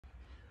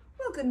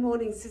Well, good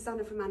morning,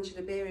 Susanna from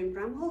Angela Beer in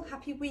Bramhall.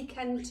 Happy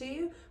weekend to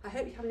you. I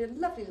hope you're having a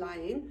lovely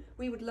lie-in.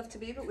 We would love to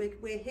be, but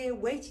we're here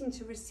waiting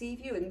to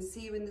receive you and see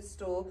you in the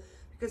store,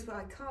 because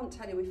I can't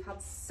tell you, we've had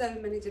so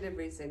many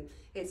deliveries in.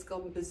 It's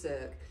gone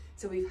berserk.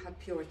 So we've had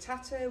Pure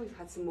Tato, we've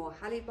had some more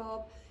Hale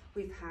Bob,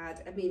 we've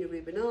had Amina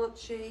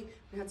Rubinacci,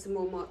 we had some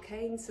more Mark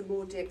Kane, some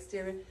more De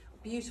Exterior,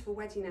 beautiful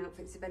wedding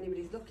outfits if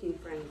anybody's looking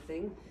for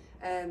anything.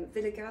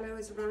 Vilagallo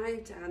has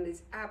arrived and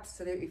is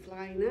absolutely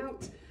flying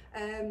out.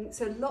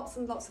 So lots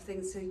and lots of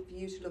things for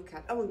you to look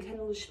at. Oh, and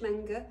Kennel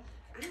Schmenger,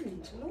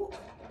 and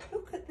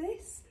look at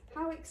this.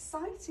 How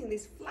exciting,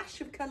 this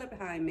flash of colour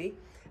behind me.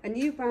 A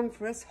new brand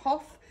for us,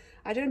 Hoff.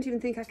 I don't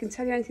even think I can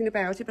tell you anything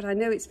about it, but I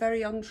know it's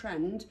very on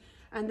trend.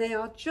 And they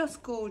are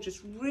just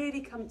gorgeous,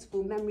 really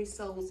comfortable memory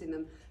soles in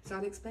them. So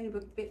I'll explain a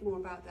bit more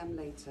about them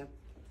later.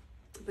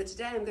 But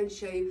today I'm going to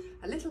show you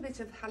a little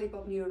bit of Hale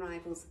Bob new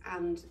arrivals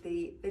and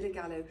the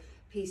Vilagallo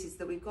pieces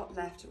that we've got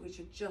left, which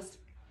are just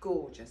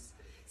gorgeous.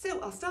 So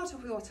I'll start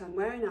off with what I'm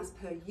wearing as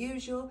per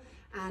usual,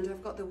 and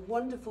I've got the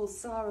wonderful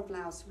Sarah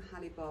blouse from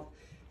Hale Bob.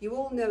 You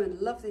all know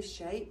and love this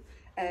shape.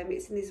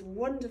 It's in this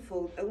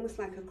wonderful, almost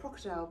like a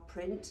crocodile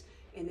print,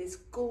 in this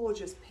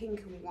gorgeous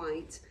pink and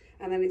white,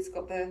 and then it's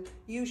got the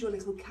usual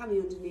little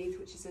cami underneath,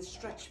 which is a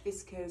stretch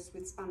viscose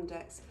with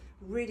spandex,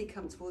 really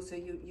comfortable, so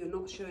you're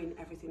not showing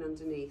everything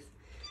underneath.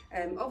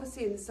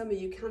 Obviously in the summer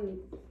you can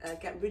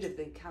get rid of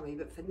the cami,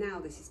 but for now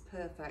this is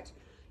perfect.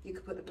 You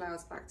could put the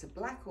blouse back to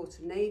black or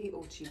to navy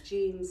or to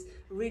jeans,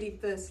 really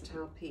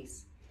versatile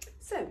piece.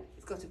 So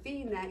it's got a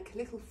V-neck,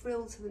 little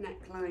frill to the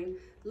neckline,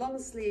 long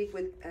sleeve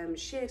with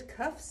sheared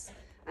cuffs,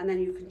 and then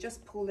you can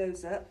just pull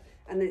those up,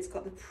 and then it's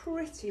got the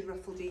pretty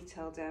ruffle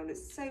detail down.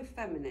 It's so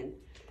feminine.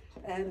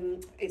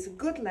 It's a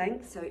good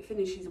length, so it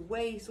finishes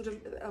way sort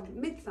of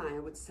mid-thigh, I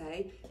would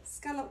say,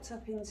 scalloped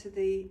up into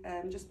the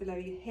just below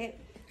your hip,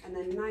 and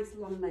then nice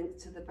long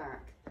length to the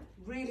back.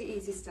 Really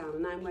easy style,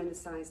 and I'm wearing the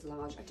size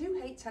large. I do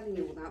hate telling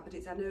you all that, but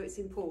I know it's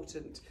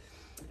important.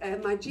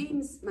 My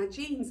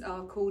jeans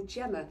are called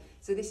Gemma,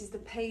 so this is the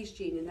Page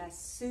jean, and they're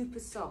super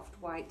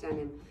soft white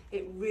denim.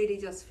 It really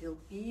does feel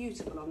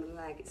beautiful on the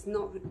leg. It's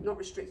not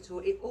restricted at all.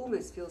 It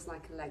almost feels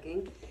like a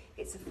legging.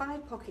 It's a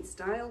 5-pocket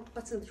style,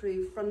 button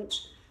through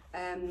front,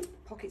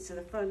 pockets to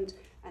the front,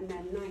 and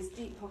then nice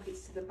deep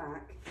pockets to the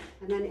back.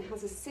 And then it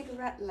has a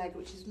cigarette leg,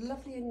 which is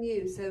lovely and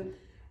new. So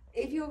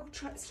if you're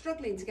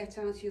struggling to get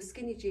out of your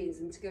skinny jeans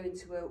and to go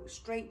into a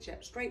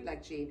straight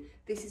leg jean,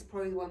 this is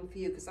probably the one for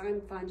you, because I'm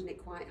finding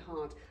it quite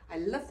hard. I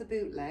love the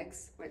boot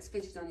legs, where it's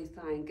fitted on your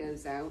thigh and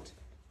goes out,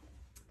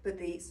 but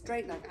the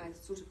straight leg I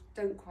sort of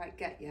don't quite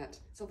get yet.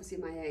 It's obviously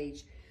my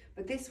age.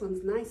 But this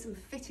one's nice and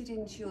fitted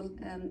into your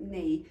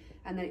knee,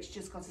 and then it's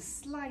just got a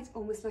slight,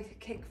 almost like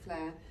a kick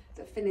flare,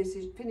 that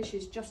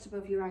finishes just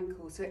above your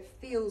ankle. So it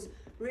feels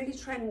really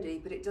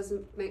trendy, but it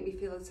doesn't make me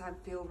feel that I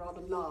feel rather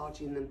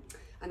large in them.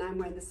 And I'm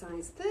wearing the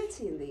size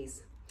 30 in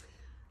these.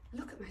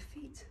 Look at my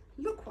feet.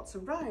 Look what's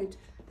arrived.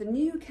 The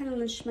new Kennel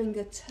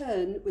Schmenger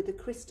turn with the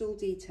crystal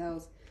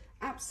details.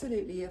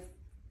 Absolutely a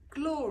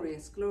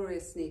glorious,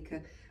 glorious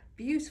sneaker.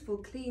 Beautiful,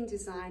 clean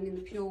design in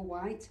the pure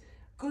white.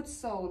 Good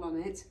sole on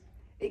it.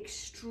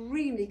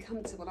 Extremely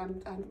comfortable.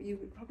 You're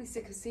probably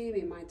sick of seeing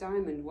me in my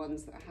diamond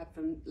ones that I had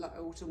from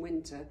autumn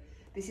winter.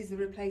 This is the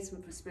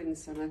replacement for spring and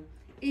summer.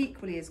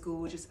 Equally as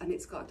gorgeous, and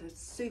it's got a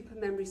super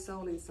memory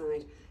sole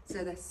inside,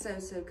 so they're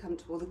so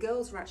comfortable. The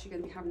girls are actually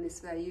going to be having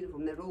this for their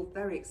uniform. They're all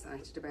very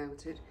excited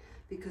about it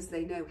because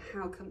they know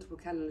how comfortable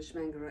Kennel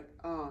Schmenger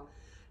are.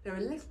 They're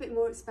a little bit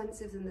more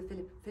expensive than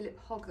the Philip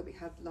Hogg that we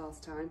had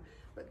last time,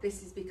 but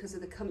this is because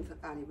of the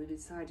comfort value. We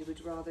decided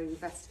we'd rather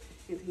invest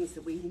in things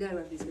that we know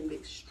everybody's going to be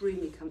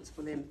extremely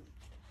comfortable in.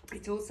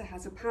 It also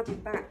has a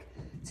padded back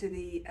to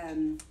the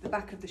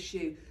back of the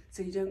shoe,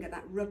 so you don't get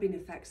that rubbing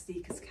effect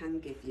sneakers can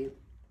give you.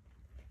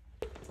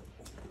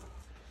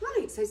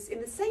 Right, so it's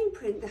in the same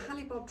print, the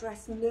Hale Bob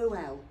dress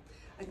Noel.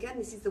 Again,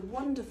 this is the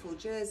wonderful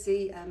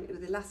jersey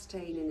with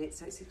elastane in it,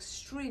 so it's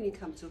extremely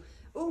comfortable.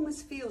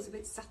 Almost feels a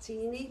bit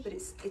satiny, but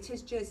it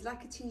is jersey,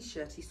 like a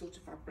t-shirty sort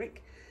of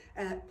fabric.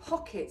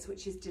 Pockets,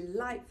 which is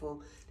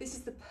delightful. This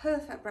is the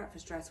perfect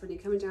breakfast dress when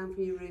you're coming down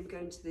from your room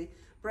going to the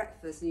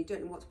breakfast and you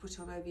don't know what to put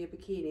on over your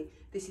bikini.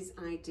 This is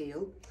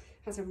ideal.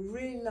 Has a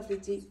really lovely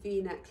deep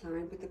V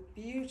neckline with a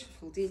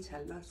beautiful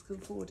detail. Let's come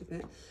forward a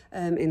bit,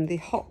 in the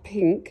hot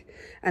pink,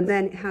 and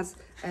then it has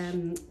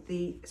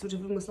the sort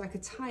of almost like a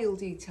tile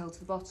detail to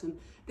the bottom.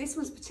 This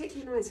one's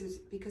particularly nice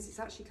because it's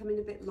actually coming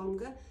a bit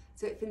longer,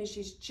 so it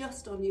finishes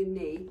just on your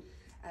knee.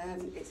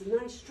 It's a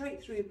nice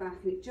straight through your back,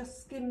 and it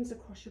just skims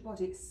across your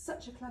body. It's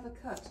such a clever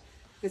cut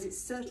because it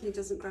certainly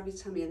doesn't grab your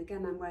tummy, and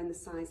again I'm wearing the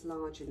size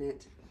large in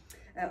it.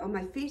 On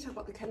my feet I've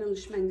got the Kennel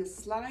Schmenger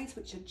slides,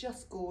 which are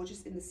just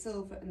gorgeous in the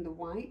silver and the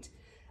white.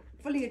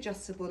 Fully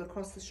adjustable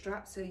across the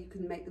strap, so you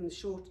can make them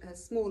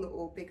smaller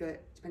or bigger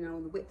depending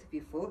on the width of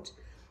your foot.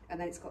 And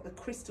then it's got the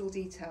crystal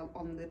detail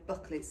on the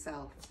buckle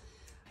itself.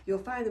 You'll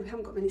find that we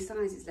haven't got many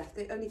sizes left.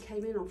 They only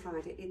came in on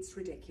Friday. It's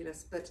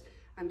ridiculous, but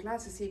I'm glad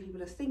to see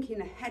people are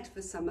thinking ahead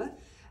for summer.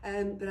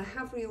 but I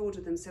have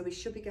reordered them, so we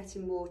should be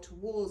getting more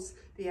towards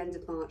the end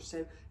of March.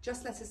 So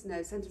just let us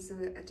know, send us a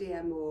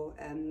DM or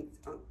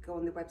go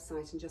on the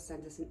website and just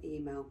send us an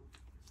email.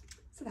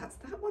 So that's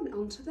that one.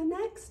 On to the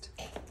next.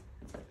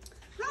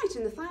 Right,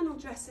 and the final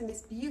dress in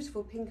this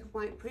beautiful pink and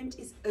white print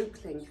is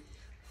Oakling.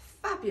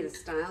 Fabulous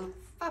style,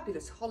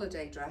 fabulous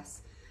holiday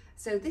dress.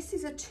 So this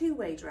is a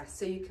two-way dress,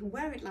 so you can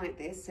wear it like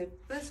this. So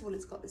first of all,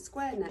 it's got the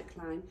square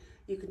neckline.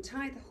 You can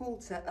tie the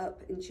halter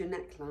up into your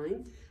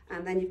neckline,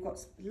 and then you've got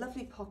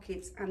lovely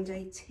pockets and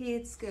a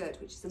tiered skirt,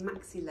 which is a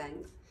maxi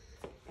length.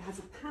 It has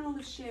a panel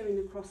of shirring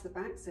across the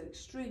back, so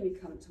extremely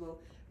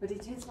comfortable, but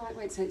it is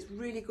lightweight, so it's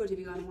really good if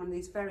you're on one of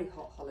these very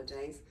hot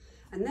holidays.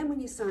 And then when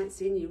you're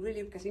sightseeing, you're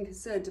really getting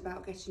concerned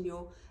about getting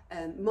your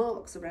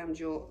marks around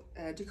your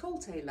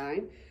décolleté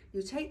line.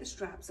 You take the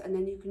straps and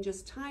then you can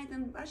just tie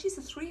them. Actually, it's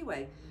a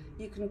three-way.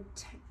 You can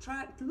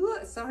tie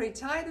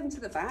them to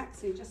the back.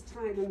 So you just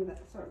tie them.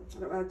 Sorry, I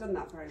don't know, I've done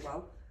that very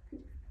well.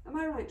 Am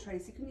I right,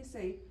 Tracy? Can you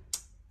see?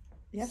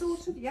 Yes.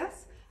 Sort of,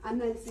 yes.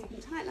 And then so you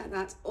can tie it like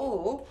that,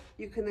 or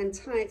you can then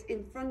tie it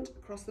in front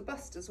across the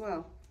bust as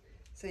well.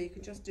 So you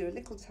can just do a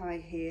little tie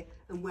here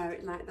and wear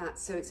it like that.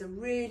 So it's a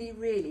really,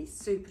 really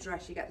super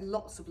dress. You get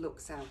lots of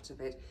looks out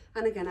of it.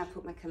 And again, I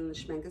put my Kennel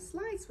Schmenger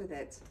slides with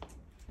it.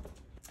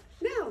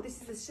 Now,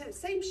 this is the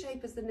same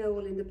shape as the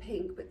Noel in the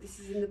pink, but this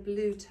is in the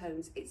blue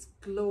tones. It's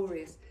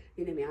glorious.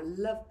 You know me, I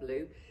love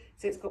blue.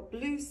 So it's got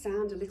blue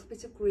sand, a little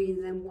bit of green,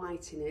 and then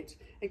white in it.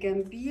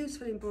 Again,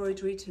 beautiful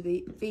embroidery to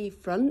the V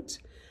front.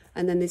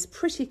 And then this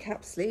pretty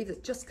cap sleeve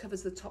that just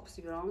covers the tops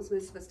of your arms.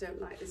 Most of us don't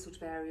like this sort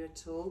of area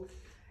at all.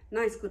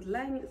 Nice good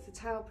length, the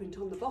towel print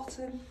on the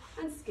bottom,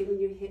 and skin on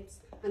your hips,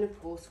 and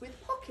of course with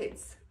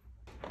pockets.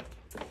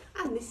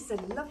 And this is a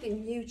lovely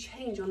new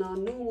change on our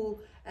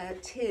normal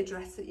tier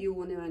dress that you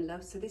all know and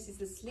love. So this is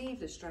the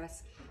sleeveless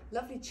dress,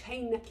 lovely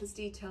chain necklace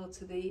detail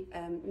to the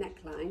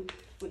neckline,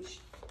 which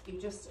you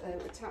just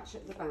attach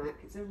at the back.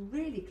 It's a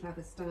really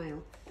clever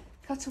style.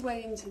 Cut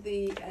away into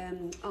the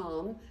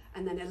arm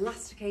and then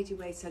elasticated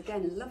waist. So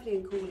again, lovely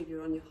and cool if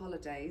you're on your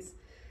holidays.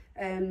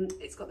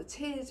 It's got the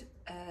tiered,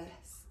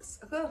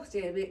 oh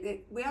dear,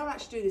 we are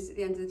actually doing this at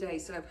the end of the day,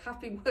 so I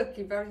have been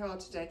working very hard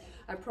today,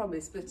 I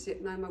promise, but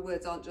now my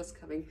words aren't just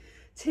coming.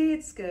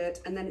 Tiered skirt,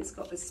 and then it's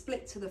got the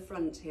split to the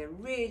front here.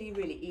 Really,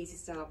 really easy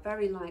style,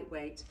 very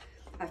lightweight.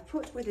 I've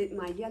put with it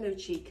my yellow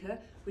cheeker.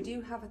 We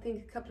do have, I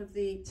think, a couple of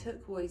the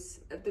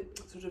turquoise, the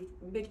sort of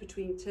mid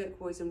between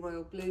turquoise and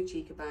royal blue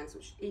cheeker bags,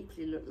 which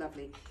equally look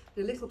lovely.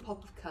 A little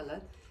pop of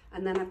colour.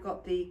 And then I've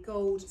got the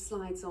gold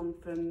slides on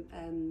from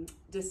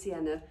De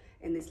Sienna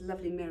in this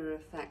lovely mirror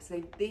effect.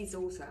 So these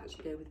also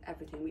actually go with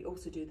everything. We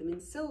also do them in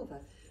silver.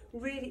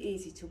 Really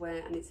easy to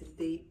wear, and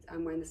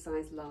I'm wearing the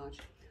size large.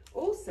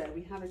 Also,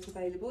 we have it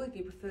available, if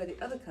you prefer the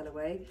other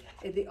colourway,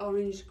 in the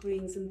orange,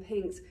 greens and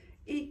pinks.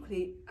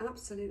 Equally,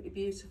 absolutely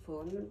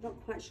beautiful. I'm not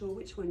quite sure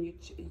which one you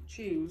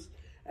choose.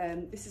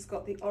 This has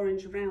got the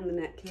orange around the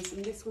necklace,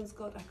 and this one's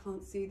got, I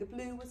can't see, the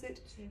blue, was it?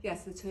 Yeah.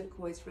 Yes, the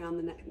turquoise around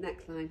the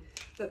neckline,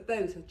 but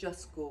both are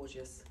just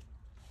gorgeous.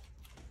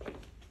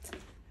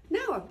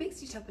 Now I've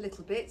mixed it up a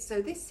little bit.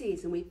 So this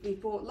season we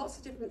bought lots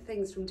of different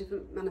things from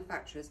different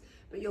manufacturers,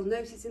 but you'll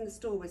notice in the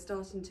store we're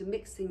starting to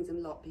mix things a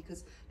lot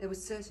because there were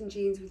certain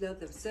jeans we loved,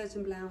 there were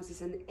certain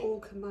blouses, and it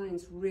all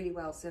combines really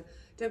well. So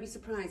don't be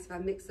surprised if I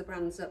mix the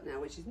brands up now,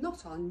 which is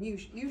not our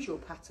usual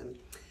pattern.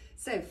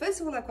 So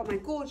first of all, I've got my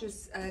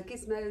gorgeous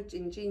Gizmo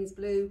in jeans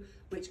blue,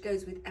 which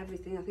goes with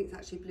everything. I think it's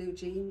actually blue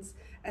jeans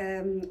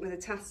with the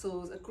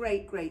tassels, a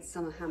great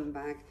summer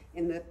handbag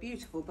in the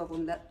beautiful bubble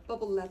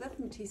leather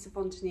from Tisa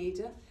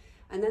Fontaneda.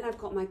 And then I've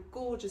got my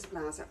gorgeous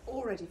blouse. I've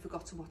already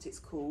forgotten what it's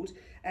called.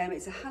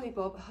 It's a Hale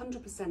Bob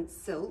 100%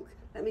 silk.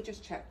 Let me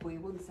just check for you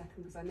 1 second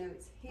because I know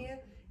it's here.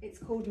 It's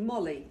called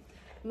Molly.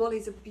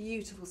 Molly's a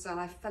beautiful style.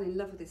 I fell in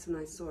love with this when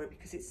I saw it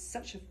because it's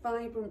such a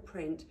vibrant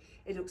print.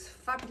 It looks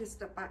fabulous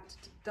back to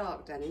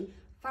dark denim,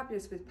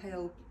 fabulous with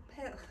pale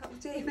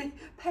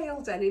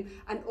denim,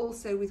 and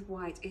also with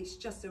white. It's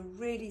just a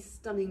really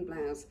stunning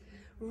blouse.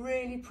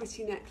 Really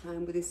pretty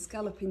neckline with this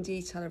scalloping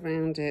detail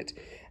around it.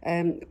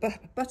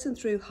 Button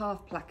through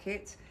half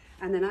placket,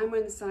 and then I'm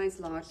wearing the size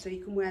large, so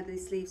you can wear the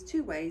sleeves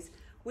two ways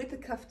with the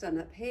cuff done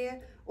up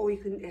here, or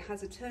it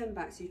has a turn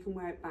back so you can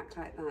wear it back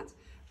like that.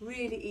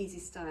 Really easy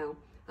style.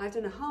 I've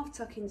done a half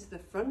tuck into the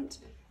front,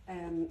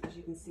 as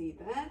you can see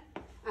there,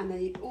 and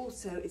then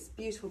it's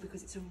beautiful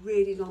because it's a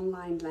really long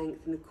line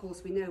length, and of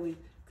course we know we're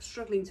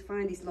struggling to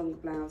find these longer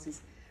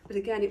blouses, but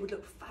again it would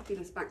look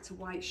fabulous back to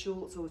white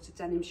shorts or to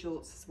denim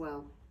shorts as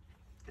well.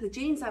 The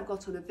jeans I've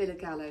got on are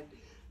Vilagallo.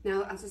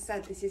 Now, as I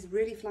said, this is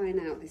really flying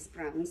out, this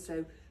brand,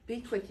 so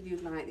be quick if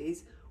you'd like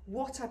these.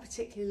 What I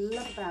particularly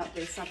love about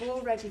this, I've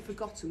already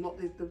forgotten what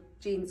the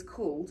jean's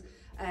called,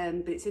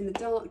 but it's in the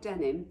dark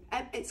denim.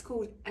 It's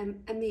called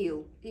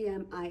Emile,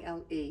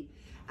 E-M-I-L-E,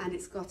 and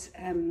it's got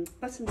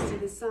buttons to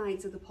the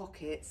sides of the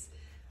pockets,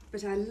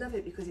 but I love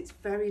it because it's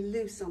very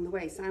loose on the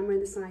waist. I'm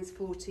wearing the size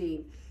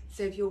 14,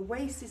 so if your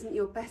waist isn't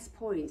your best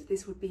point,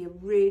 this would be a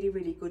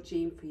really good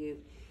jean for you.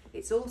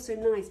 It's also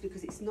nice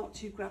because it's not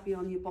too grabby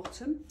on your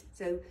bottom.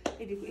 So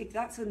if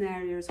that's an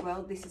area as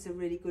well, this is a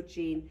really good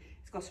jean.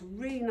 It's got a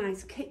really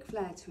nice kick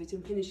flare to it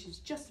and finishes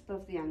just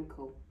above the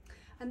ankle.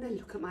 And then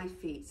look at my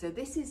feet. So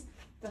this is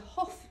the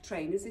Hoff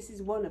trainers. This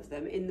is one of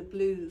them in the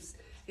blues.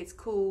 It's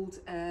called,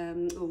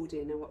 oh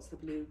dear, now what's the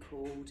blue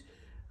called?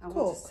 I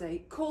want to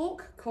say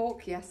cork,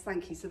 yes,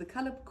 thank you. So the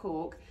colour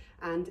cork,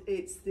 and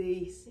it's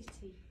the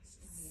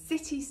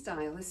city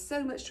style. There's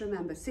so much to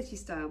remember, city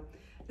style.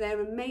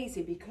 They're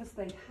amazing because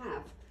they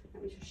have,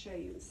 let me just show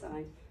you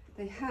inside.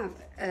 They have,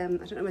 I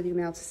don't know whether you'll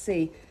be able to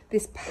see,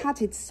 this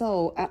padded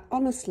sole.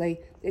 Honestly,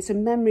 it's a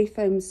memory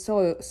foam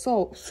sole.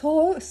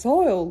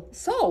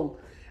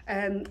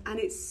 And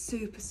it's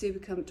super, super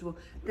comfortable.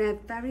 They're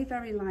very,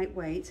 very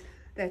lightweight.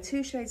 They're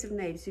 2 shades of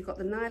navy. So you've got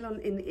the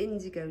nylon in the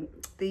indigo,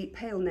 the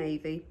pale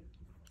navy,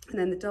 and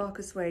then the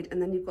darker suede,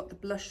 and then you've got the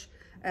blush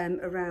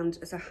around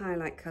as a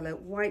highlight colour,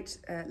 white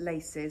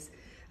laces,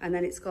 and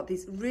then it's got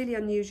these really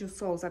unusual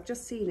soles. I've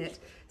just seen it,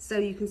 so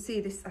you can see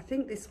this. I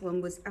think this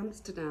one was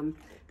Amsterdam.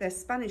 They're a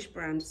Spanish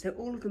brand, so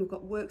all of them have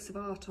got works of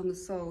art on the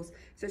soles.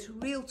 So it's a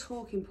real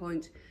talking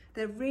point.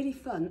 They're really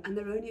fun, and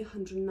they're only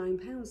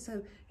 £109,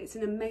 so it's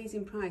an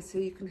amazing price. So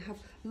you can have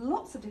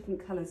lots of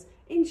different colours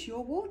into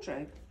your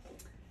wardrobe.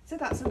 So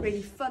that's a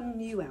really fun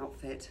new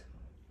outfit.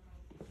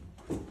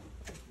 Oh,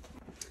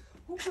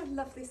 I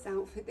love this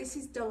outfit. This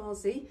is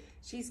Darcy.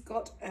 She's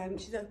got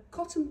she's a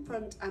cotton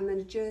front and then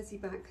a jersey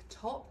back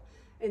top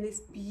in this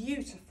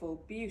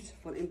beautiful,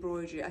 beautiful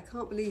embroidery. I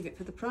can't believe it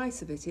for the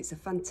price of it. It's a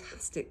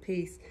fantastic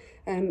piece.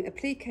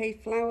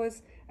 Applique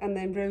flowers and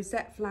then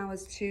rosette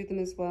flowers to them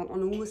as well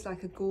on almost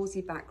like a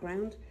gauzy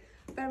background.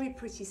 Very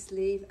pretty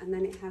sleeve, and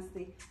then it has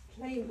the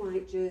plain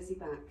white jersey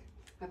back.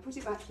 I put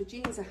it back to the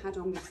jeans I had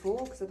on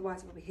before because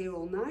otherwise I'll be here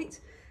all night.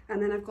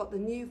 And then I've got the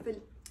new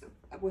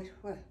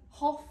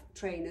Hoff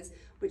trainers,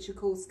 which are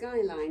called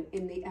Skyline,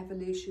 in the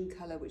Evolution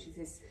colour, which is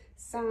this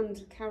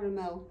sand,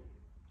 caramel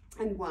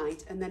and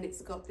white, and then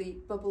it's got the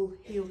bubble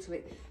heel to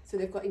it. So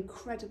they've got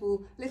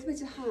incredible, a little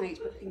bit of height,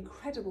 but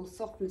incredible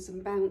softness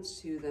and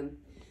bounce to them.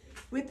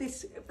 With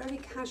this very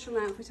casual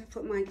outfit, I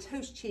put my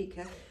toast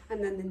chica,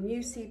 and then the new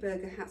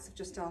Seaburger hats have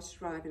just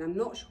started arriving. I'm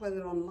not sure whether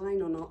they're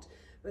online or not,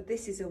 but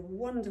this is a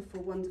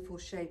wonderful, wonderful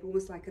shape,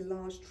 almost like a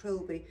large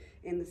trilby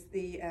in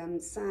the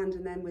sand,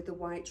 and then with the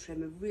white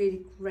trim, a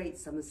really great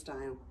summer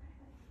style.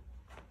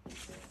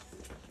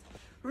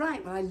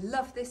 Right, well, I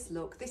love this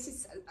look. This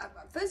is,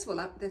 first of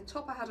all, the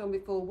top I had on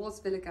before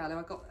was Vilagallo.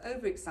 I got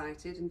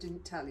overexcited and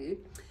didn't tell you.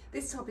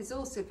 This top is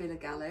also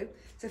Vilagallo.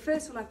 So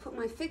first of all, I put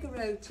my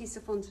Figaro Tisa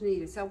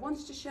Fontanilla. So I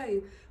wanted to show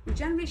you, we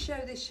generally show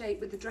this shape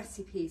with the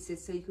dressy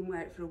pieces so you can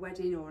wear it for a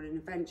wedding or an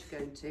event you're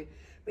going to.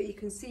 But you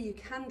can see you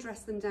can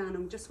dress them down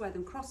and just wear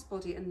them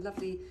crossbody and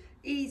lovely,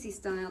 easy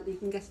style. You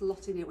can get a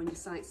lot in it when you're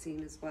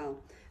sightseeing as well.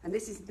 And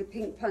this is the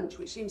pink punch,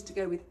 which seems to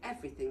go with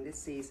everything this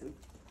season.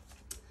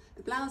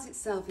 The blouse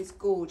itself is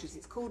gorgeous.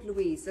 It's called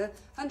Louisa,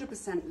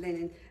 100%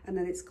 linen, and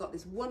then it's got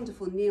this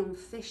wonderful neon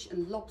fish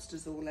and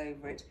lobsters all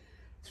over it.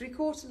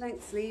 3/4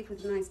 length sleeve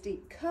with a nice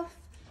deep cuff,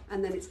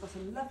 and then it's got a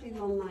lovely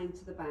long line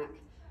to the back.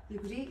 You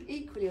could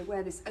equally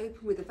wear this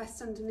open with a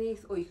vest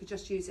underneath, or you could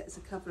just use it as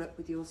a cover-up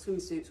with your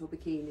swimsuits or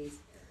bikinis.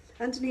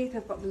 Underneath,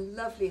 I've got the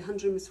lovely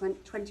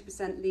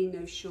 120%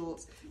 lino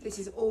shorts. This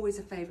is always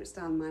a favourite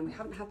style of mine. We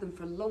haven't had them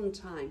for a long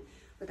time,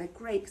 but they're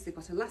great because they've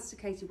got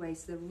elasticated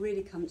waist, so they're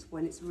really comfortable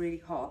when it's really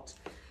hot.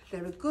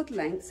 They're a good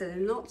length, so they're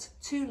not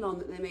too long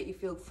that they make you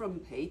feel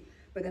frumpy,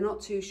 but they're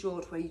not too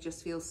short where you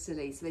just feel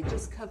silly. So they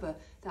just cover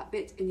that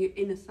bit in your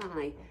inner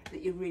thigh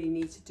that you really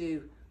need to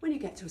do when you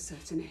get to a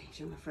certain age,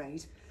 I'm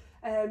afraid.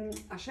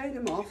 I show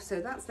them off,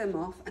 so that's them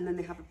off, and then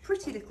they have a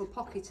pretty little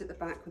pocket at the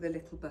back with a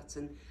little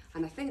button.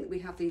 And I think that we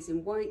have these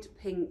in white,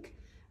 pink,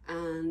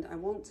 and I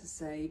want to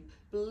say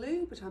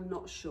blue, but I'm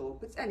not sure.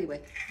 But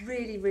anyway,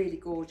 really, really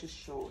gorgeous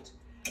short.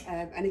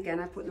 And again,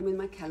 I put them in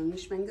my Kennel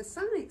Schmenger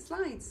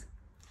slides.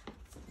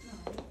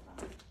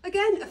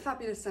 Again, a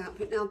fabulous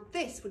outfit. Now,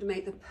 this would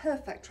make the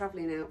perfect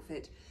travelling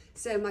outfit.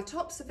 So my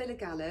tops are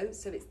Vilagallo,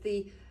 so it's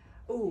the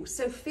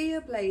Sophia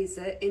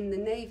blazer in the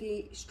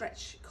navy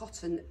stretch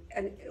cotton,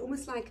 and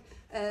almost like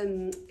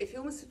it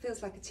almost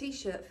feels like a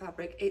t-shirt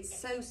fabric.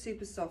 It's so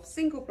super soft,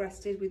 single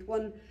breasted with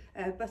one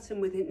button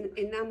with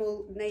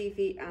enamel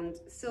navy and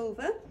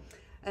silver,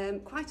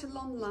 quite a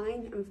long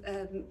line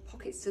of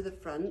pockets to the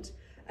front,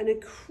 an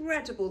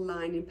incredible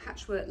line in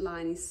patchwork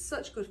lining,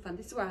 such good fun.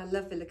 This is why I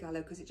love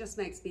Vilagallo, because it just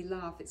makes me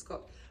laugh. It's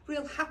got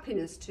real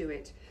happiness to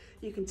it.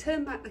 You can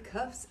turn back the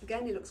cuffs.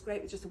 Again, it looks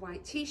great with just a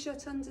white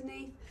t-shirt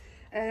underneath.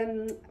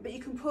 But you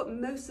can put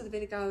most of the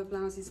Vilagallo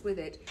blouses with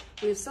it.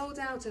 We've sold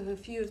out of a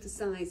few of the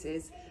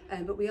sizes,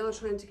 but we are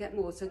trying to get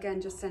more. So again,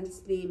 just send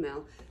us an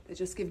email. They're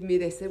just giving me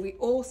this. So we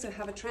also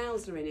have a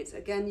trouser in it.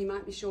 Again, you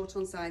might be short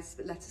on sizes,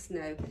 but let us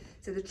know.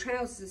 So the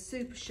trouser is a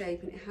super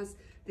shape, and it has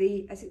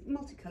the, is it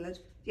multicoloured?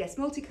 Yes,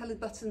 multicoloured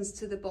buttons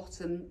to the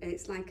bottom.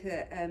 It's like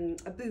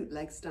a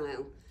bootleg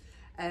style.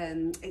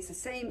 It's the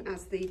same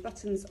as the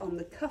buttons on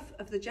the cuff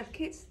of the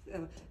jacket.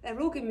 They're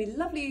all giving me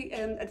lovely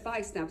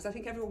advice now because I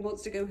think everyone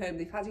wants to go home.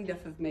 They've had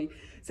enough of me.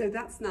 So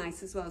that's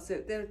nice as well. So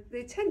the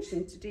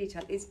attention to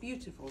detail is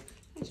beautiful.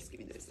 I'll just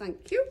give you this,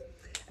 thank you.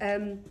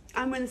 I'm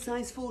wearing the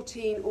size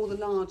 14 or the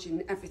large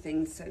in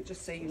everything, so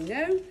just so you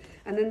know.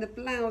 And then the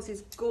blouse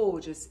is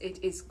gorgeous.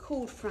 It is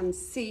called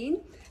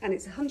Francine and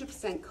it's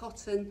 100%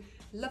 cotton,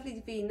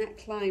 lovely V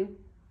neckline,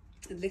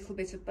 a little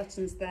bit of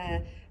buttons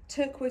there.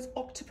 Turquoise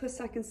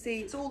octopus I can see,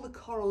 it's all the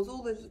corals,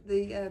 all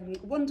the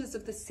wonders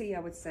of the sea I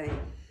would say.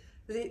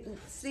 The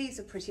sleeves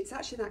are pretty, it's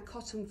actually that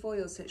cotton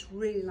foil so it's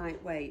really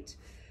lightweight.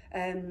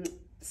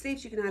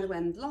 Sleeves you can either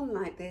wear long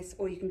like this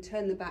or you can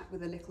turn them back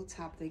with a little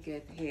tab they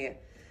give here.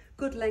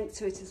 Good length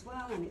to it as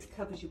well and it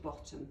covers your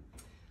bottom.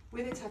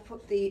 With it I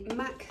put the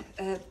MAC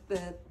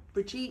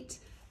Brigitte,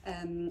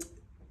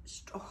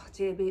 oh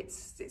dear me,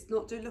 it's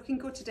not looking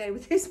good today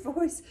with this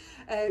voice.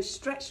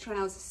 Stretch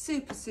trousers,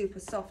 super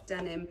soft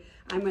denim.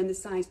 I'm wearing the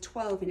size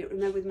 12 in it.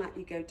 Remember with MAC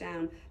you go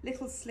down.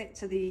 Little slit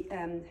to the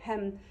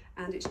hem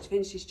and it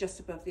finishes just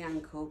above the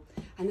ankle.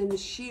 And then the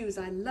shoes,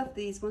 I love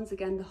these ones.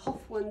 Again, the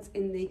Hoff ones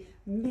in the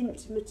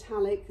mint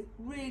metallic,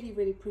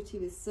 really pretty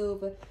with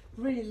silver.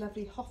 Really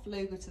lovely Hoff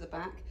logo to the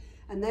back.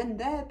 And then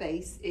their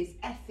base is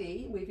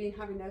FE. We've been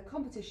having a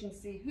competition to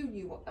see who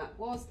knew what that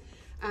was.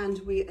 And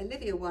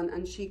Olivia won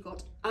and she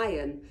got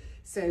iron.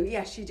 So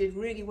yeah, she did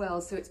really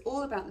well. So it's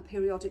all about the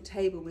periodic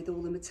table with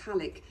all the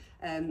metallic.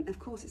 Of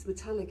course it's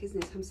metallic,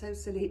 isn't it? I'm so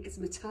silly, it's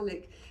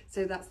metallic.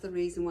 So that's the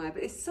reason why.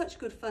 But it's such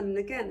good fun. And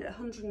again, at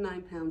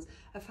 £109,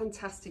 a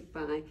fantastic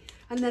buy.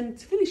 And then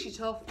to finish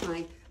it off,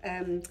 my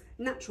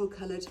natural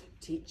coloured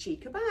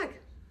Chica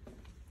bag.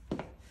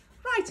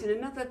 Right, and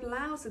another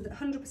blouse,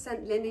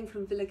 100% linen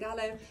from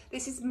Vilagallo.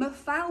 This is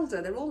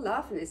Mafalda. They're all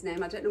laughing at his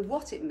name. I don't know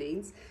what it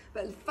means,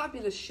 but a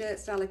fabulous shirt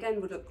style.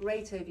 Again, would look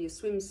great over your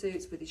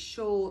swimsuits with his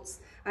shorts.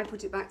 I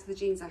put it back to the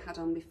jeans I had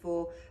on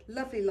before.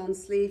 Lovely long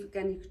sleeve.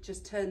 Again, you could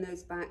just turn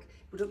those back.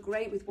 It would look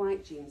great with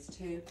white jeans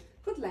too.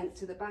 Good length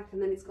to the back,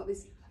 and then it's got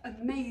this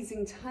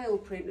amazing tile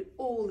print with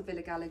all the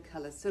Vilagallo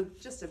colours. So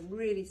just a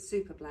really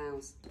super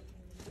blouse.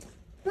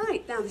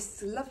 Right, now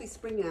this is a lovely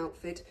spring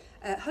outfit,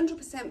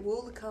 100%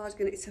 wool, the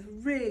cardigan. It's a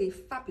really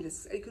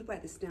fabulous, you could wear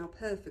this now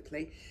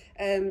perfectly,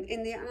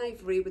 in the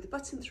ivory with the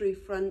button through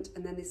front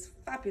and then this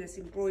fabulous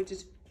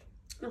embroidered,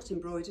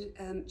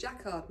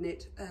 jacquard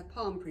knit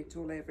palm print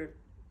all over it.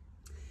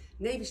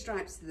 Navy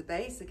stripes to the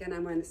base, again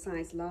I'm wearing a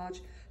size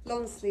large,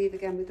 long sleeve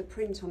again with the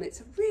print on it.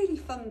 It's a really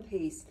fun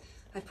piece.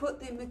 I put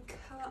the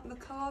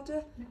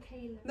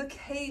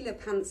Michaela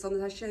pants on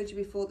that I showed you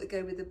before that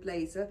go with the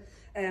blazer.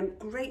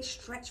 Great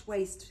stretch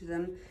waist to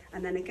them,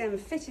 and then again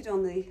fitted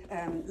on the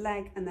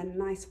leg, and then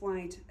nice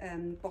wide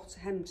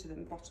bottom hem to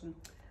them, bottom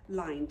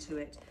line to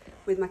it,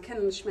 with my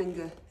Kennel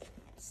Schmenger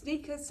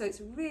sneakers. So it's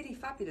a really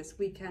fabulous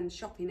weekend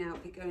shopping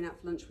outfit, going out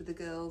for lunch with the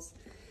girls.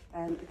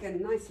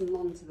 Again, nice and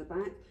long to the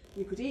back.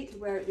 You could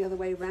equally wear it the other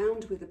way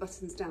round with the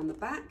buttons down the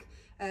back.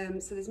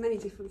 So there's many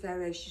different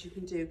variations you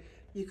can do.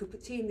 You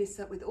could team this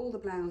up with all the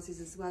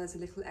blouses as well as a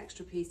little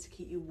extra piece to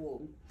keep you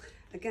warm.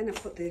 Again,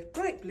 I've put the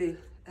bright blue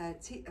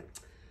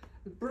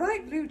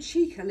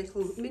Chica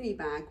little mini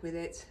bag with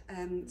it,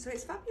 so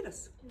it's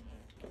fabulous.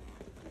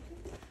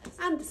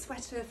 And the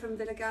sweater from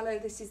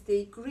Vilagallo, this is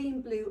the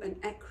green, blue and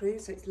ecru,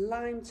 so it's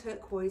lime,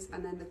 turquoise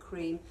and then the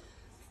cream.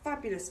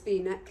 Fabulous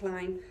V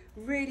neckline,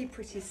 really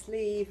pretty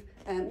sleeve,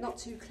 not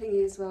too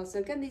clingy as well. So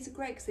again, these are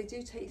great because they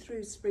do take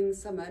through spring,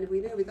 summer, and we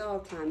know with our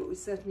climate we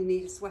certainly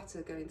need a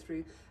sweater going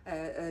through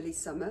early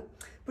summer.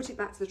 Put it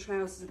back to the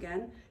trousers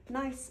again,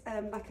 nice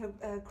like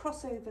a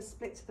crossover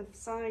split to the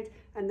side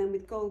and then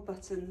with gold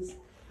buttons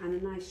and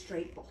a nice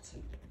straight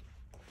bottom.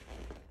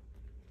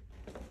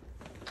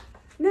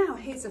 Now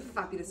here's a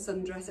fabulous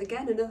sundress,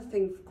 again another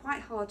thing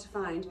quite hard to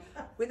find,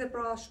 with a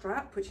bra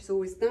strap, which is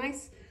always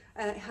nice.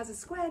 It has a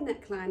square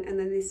neckline and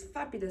then this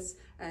fabulous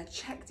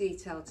check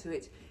detail to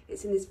it.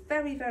 It's in this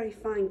very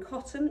fine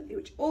cotton,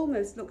 which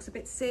almost looks a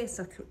bit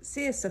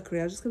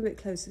seersuckery. I'll just come a bit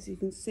closer so you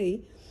can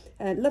see.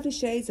 Lovely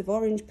shades of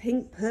orange,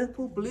 pink,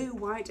 purple, blue,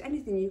 white,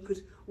 anything you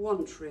could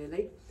want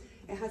really.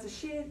 It has a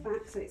sheared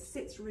back so it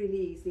sits really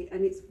easily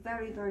and it's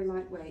very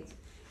lightweight.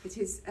 It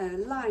is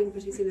lined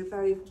but it's in a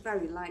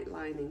very light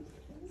lining.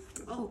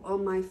 Oh,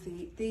 on my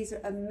feet, these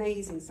are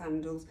amazing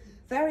sandals,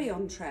 very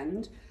on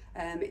trend.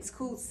 It's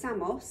called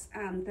Samos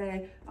and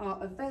they are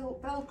a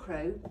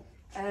Velcro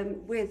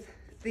with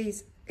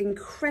these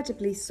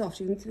incredibly soft,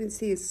 you can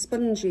see a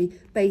spongy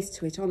base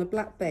to it on a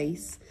black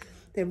base.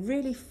 They're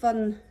really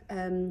fun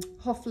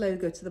Hoff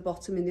logo to the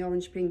bottom in the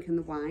orange, pink and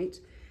the white,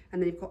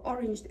 and then you've got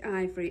orange, the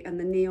ivory and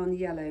the neon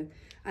yellow,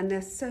 and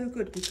they're so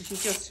good because you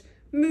just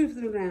move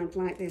them around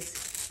like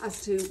this,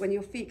 as to when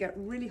your feet get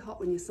really hot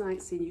when you're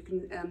sightseeing, you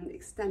can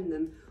extend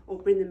them or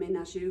bring them in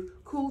as you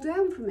cool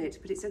down from it.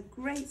 But it's a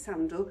great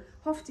sandal,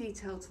 Hoff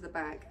detail to the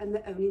back, and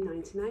they're only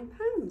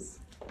 £99.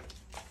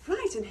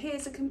 Right, and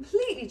here's a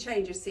completely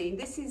change of scene.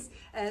 This is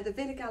the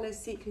Vilagallo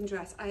sequin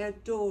dress. I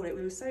adore it.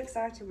 We were so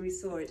excited when we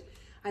saw it.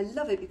 I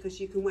love it because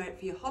you can wear it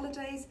for your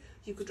holidays,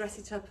 You could dress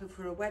it up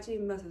for a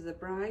wedding, mother of the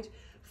bride.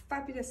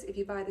 Fabulous if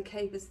you buy the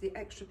cape as the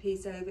extra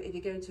piece over if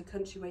you're going to a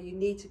country where you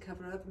need to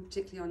cover up, and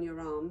particularly on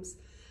your arms.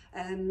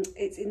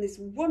 It's in this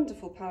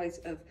wonderful palette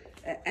of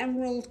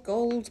emerald,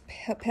 gold,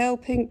 pale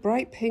pink,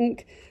 bright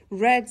pink,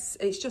 reds.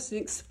 It's just an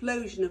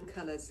explosion of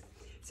colours.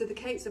 So the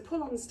cape's a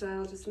pull-on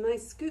style, just a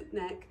nice scoop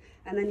neck,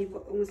 and then you've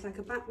got almost like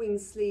a back wing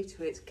sleeve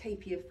to it,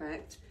 capey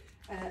effect.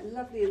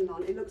 Lovely and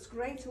long. It looks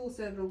great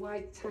also over a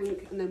white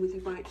tank, and then with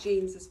your white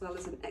jeans as well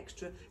as an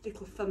extra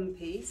little thumb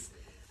piece.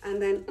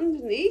 And then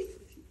underneath,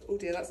 oh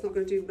dear, that's not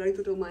going to do very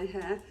good on my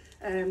hair.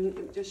 Let me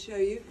just show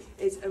you.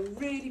 It's a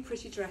really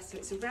pretty dress. So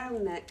it's a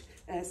round neck,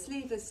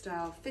 sleeveless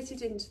style,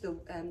 fitted into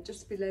the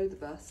just below the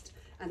bust,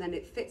 and then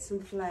it fits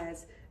and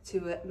flares to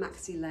a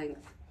maxi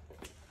length.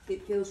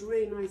 It feels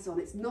really nice on.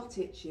 It's not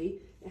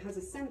itchy. It has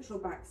a central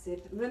back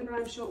zip. Remember,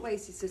 I'm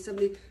short-waisted, so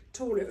somebody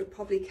taller would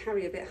probably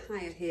carry a bit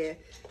higher here,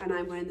 and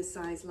I'm wearing the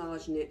size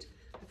large in it.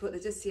 I put the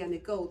Dusty and the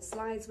gold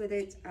slides with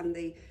it, and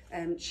the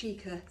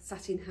Chica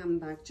satin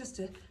handbag, just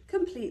to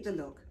complete the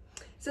look.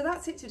 So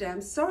that's it today.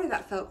 I'm sorry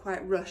that felt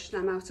quite rushed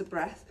and I'm out of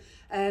breath,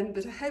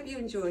 but I hope you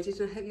enjoyed it,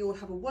 and I hope you all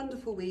have a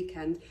wonderful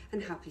weekend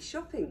and happy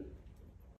shopping.